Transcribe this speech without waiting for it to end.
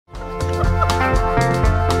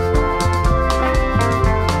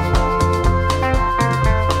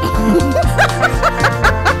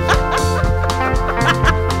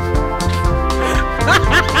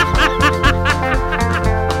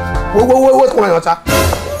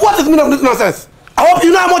What is the meaning of this nonsense? I hope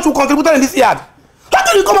you know how much you contributed in this yard. How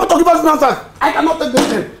can you come up to give us nonsense? I cannot take this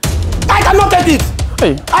thing. I cannot take it.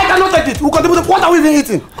 Hey. I cannot take it. We contributed. What are we even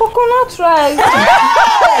eating? Coconut rice.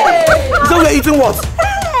 So we're eating what?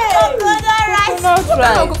 Coconut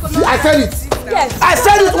rice. See, I said it. Yes. I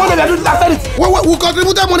said it. What did I do? I said it. We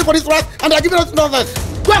contributed money for this rice and they're giving us nonsense.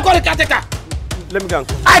 Go and call the caretaker. Let me go.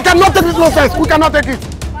 I cannot take this nonsense. We cannot take it.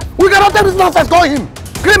 We cannot take this nonsense. Call him.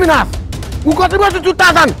 Criminals. We contributed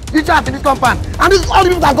 2,000 each house in this compound. And this is all the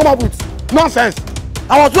people can come up with. Nonsense.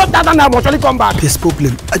 I was 12,000 I must surely come back. There's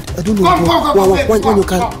problem. I don't know. When you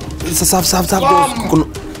can serve those.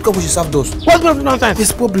 Come we should serve those. What's the nonsense?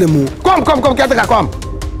 There's problem. Come, caretaker, come.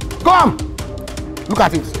 Come. Look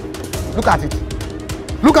at it. Look at it.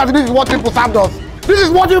 Look at it. This is what people served us. This is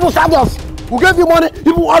what people served us. We gave you money,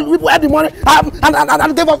 people had the money,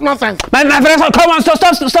 and gave us nonsense. My friends, come on, stop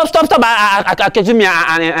catching me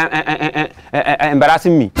and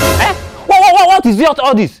embarrassing me. Eh? What is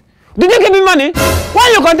all this? Did you give me money?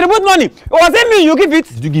 When you contribute money, was it me you give it?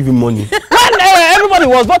 Did you give him money? When everybody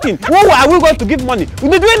was voting, who are we going to give money?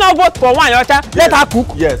 Did we not vote for one yacha? Let her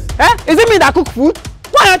cook? Yes. Eh? Is it me that cook food?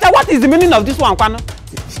 One yacha, what is the meaning of this one, Kwano?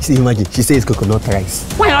 See, imagine, she says coconut rice.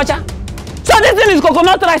 One yacha? So this thing is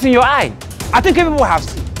coconut rice in your eye. I think people have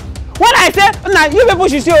seen. When I say, now you people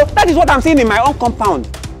should see, that is what I'm seeing in my own compound.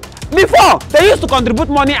 Before, they used to contribute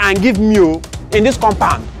money and give me in this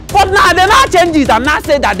compound. But now they now change it and now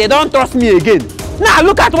say that they don't trust me again. Now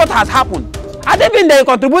look at what has happened. Had they been they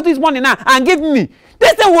contribute this money now and give me,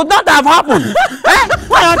 this thing would not have happened.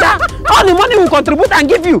 All the money we contribute and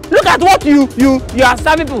give you. Look at what you are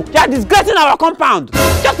serving people. You are disgracing our compound.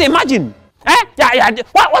 Just imagine.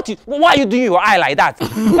 Why are you doing your eye like that?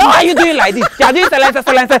 Why are you doing like this? You are doing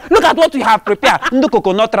silence. Look at what we have prepared. The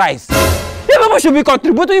coconut rice. People should be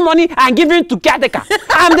contributing money and giving to caretaker.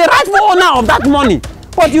 I'm the rightful owner of that money.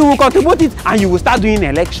 But you will contribute it and you will start doing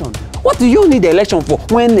election. What do you need election for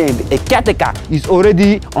when a caretaker is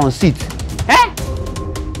already on seat? Eh?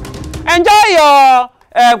 Enjoy your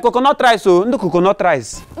coconut rice, the coconut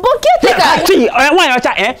rice. But caretaker. See,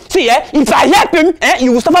 if I help him,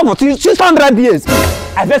 you will suffer for 600 years.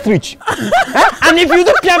 I best rich. And if you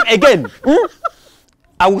do PM again,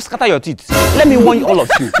 I will scatter your teeth. Let me warn you, all of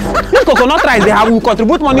you. This coconut rice, will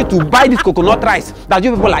contribute money to buy this coconut rice that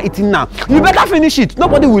you people are eating now. You better finish it.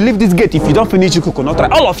 Nobody will leave this gate if you don't finish the coconut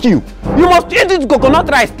rice. All of you. You must eat this coconut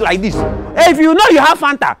rice like this. If you know you have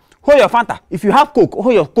Fanta, hold your Fanta. If you have Coke,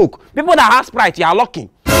 hold your Coke. People that have Sprite, you are lucky.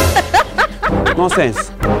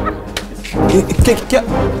 Nonsense.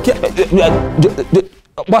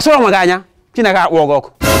 What's wrong with Ganya? Chinaga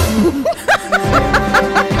Wogok.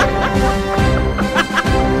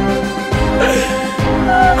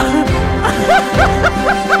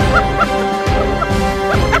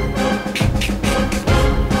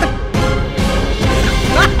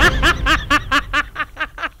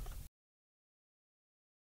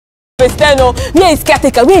 Where is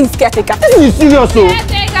caretaker? Where is caretaker? This is serious, so.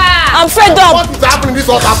 I'm fed up. What is happening? This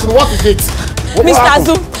what happened? What is it?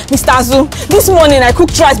 Mr. Azu, this morning I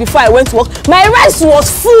cooked rice before I went to work. My rice was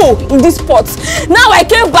full in this pot. Now I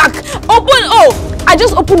came back, I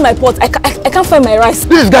just opened my pot. I can't find my rice.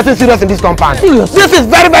 This is getting serious in this compound. Serious? This is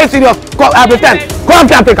very, very serious. Come,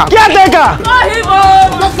 caretaker. Caretaker!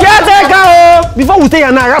 Caretaker! Before we stay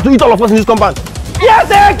here now, I have to eat all of us in this compound.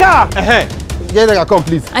 Caretaker! Caretaker, come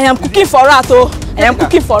please. I am cooking for rat, I am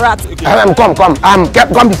cooking for rat.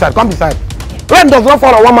 Come beside. Rain does not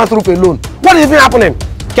fall on one man's roof alone. What is even happening?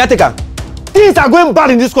 Caretaker, things are going bad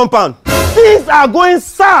in this compound. Things are going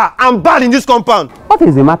sour and bad in this compound. What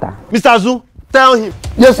is the matter? Mr. Azu, tell him.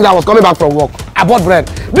 Yesterday I was coming back from work. I bought bread.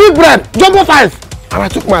 Big bread, jumbo size. And I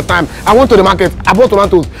took my time. I went to the market. I bought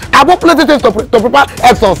tomatoes. I bought plenty things to prepare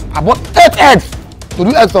egg sauce. I bought 8 eggs to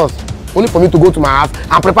do egg sauce. Only for me to go to my house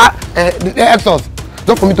and prepare the egg sauce.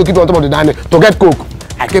 Just for me to keep it on top of the dining to get Coke.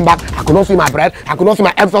 I came back, I could not see my bread, I could not see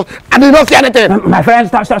my egg sauce, I did not see anything. My friend,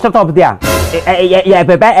 stop up there. Yeah,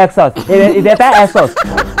 prepare egg sauce. Prepare egg sauce.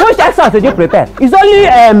 Which egg sauce did you prepare? It's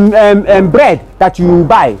only bread that you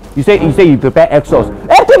buy. You say you prepare egg sauce.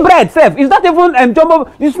 Empty bread, safe. It's not even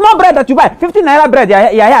jumbo. It's small bread that you buy. 15 naira bread.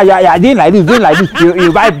 Yeah. Doing like this.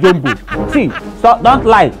 You buy jumbo. See, so don't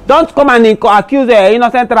lie. Don't come and accuse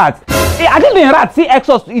innocent rats. I didn't mean rat see egg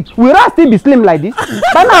sauce to eat. Will rat still be slim like this?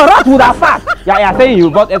 But now rat would have fat. Yeah, saying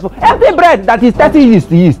you bought egg sauce. Empty bread that is 30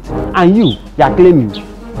 yeast. And you are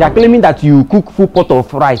claiming that you cook full pot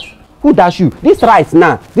of rice. Who does you? This rice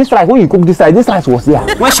now. This rice, when you cook this rice was here.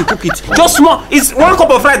 When she cook it, just small. It's 1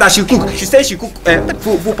 cup of rice that she cook. She says she cook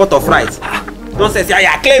full pot of rice. Nonsense.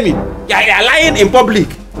 Yeah, claiming. Yeah, lying in public.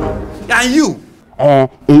 And you. a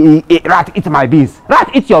rat eat my beans. Rat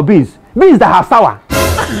eat your beans. Beans that are sour.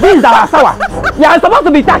 Beans that are sour. You are supposed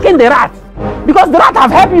to be attacking the rat because the rat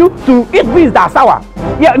have helped you to eat beans that are sour.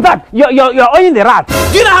 Yeah, in fact, you're owning the rat.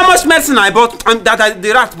 Do you know how much medicine I bought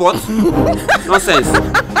the rat bought? Nonsense.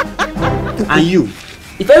 And you,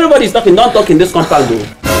 if everybody is talking, don't talk in this compound though.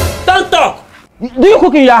 Don't talk. Do you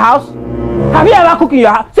cook in your house? Have you ever cooked in your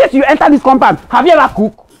house? Since you enter this compound, have you ever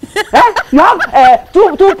cooked? You have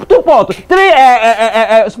two pots,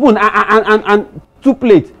 3 spoon and 2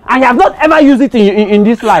 plates, and you have not ever used it in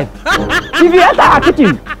this life. If you enter her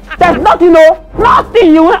kitchen, there's nothing,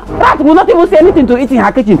 nothing. Rat will not even say anything to eat in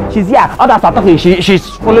her kitchen. She's here, others are talking, she's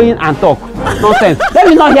following and talk. Nonsense. Let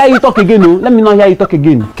me not hear you talk again, no. Let me not hear you talk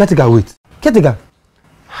again. Ketega, wait. Ketega,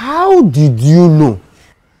 how did you know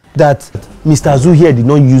that Mr. Azu here did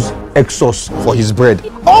not use egg sauce for his bread?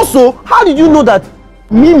 Also, how did you know that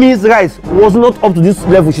Mimi's rice was not up to this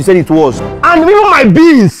level she said it was? And even my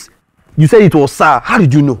beans, you said it was sour. How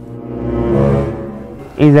did you know?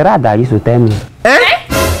 It's the rat that used to tell me. Eh?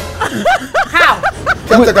 How?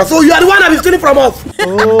 Ketega, so you are the one that is stealing from us.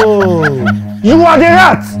 Oh, you are the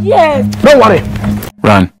rat. Yes. Don't worry.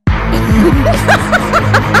 Run.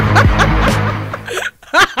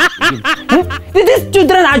 These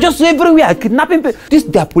children are just everywhere kidnapping people. This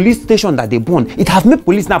their police station that they burn. It has made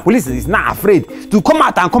police now. Police is now afraid to come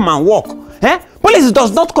out and come and walk. Police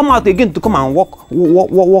does not come out again to come and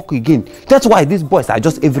walk again. That's why these boys are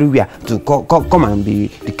just everywhere to come and be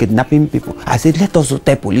the kidnapping people. I said, let us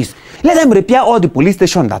tell police. Let them repair all the police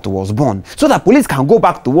station that was burned so that police can go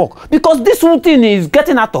back to work. Because this whole thing is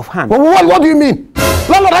getting out of hand. What do you mean?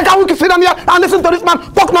 Lord, I can't sit down here and listen to this man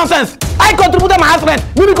talk nonsense. I contributed my house rent.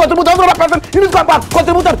 You contributed another person. You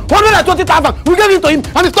contributed 120,000. We gave it to him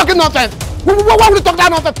and he's talking nonsense. Why will he talk that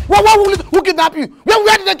nonsense? Who kidnap you?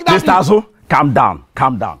 Where did they kidnap you? Mr. Azu, calm down.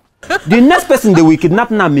 The next person they will kidnap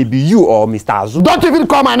now may be you or Mr. Azu. Don't even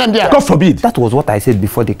call my name there. God forbid. That was what I said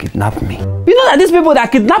before they kidnapped me. You know that these people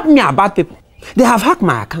that kidnapped me are bad people. They have hacked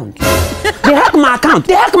my account. They hacked my account.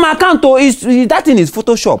 Oh, that thing is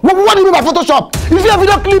Photoshop. What do you mean by Photoshop? You see a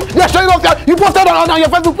video clip they're showing us here. You posted on your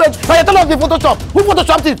Facebook page and you tell us the Photoshop. Who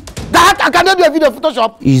Photoshopped it? That I cannot do a video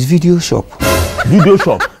Photoshop. It's video shop. Video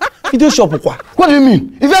shop. Video shop or what? What do you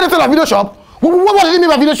mean? Is there anything like video shop? What do you mean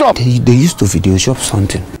by video shop? They used to video shop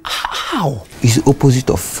something. How? It's the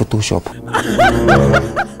opposite of Photoshop.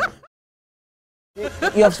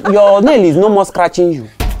 Your nail is no more scratching you.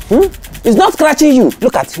 It's not scratching you.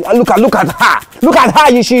 Look at her. Look at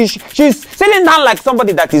her. She's sitting down like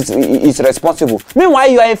somebody that is responsible. Meanwhile,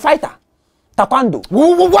 you are a fighter. Taekwondo.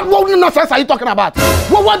 What nonsense are you talking about?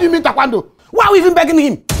 What do you mean taekwondo? Why are we even begging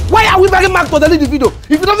him? Why are we begging Mark to delete the video?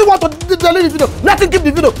 If he doesn't want to delete the video, let him keep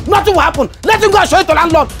the video. Nothing will happen. Let him go and show it to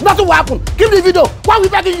landlord. Nothing will happen. Keep the video. Why are we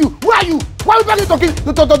begging you? Who are you? Why are we begging to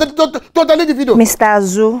delete the video? Mr.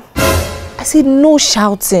 Azu, I said no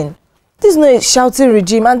shouting. This is not a shouting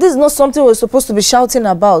regime, and this is not something we're supposed to be shouting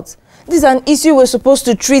about. This is an issue we're supposed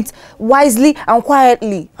to treat wisely and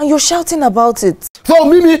quietly, and you're shouting about it. So,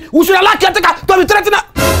 Mimi, we should allow caretaker to be threatening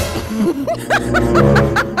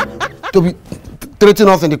to be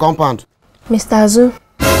threatening us in the compound. Mr. Azu,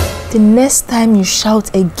 the next time you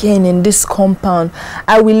shout again in this compound,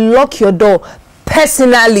 I will lock your door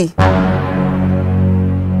personally.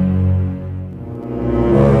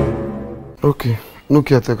 Okay, no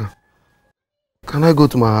caretaker. Can I go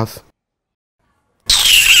to my house?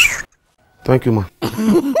 Thank you, man.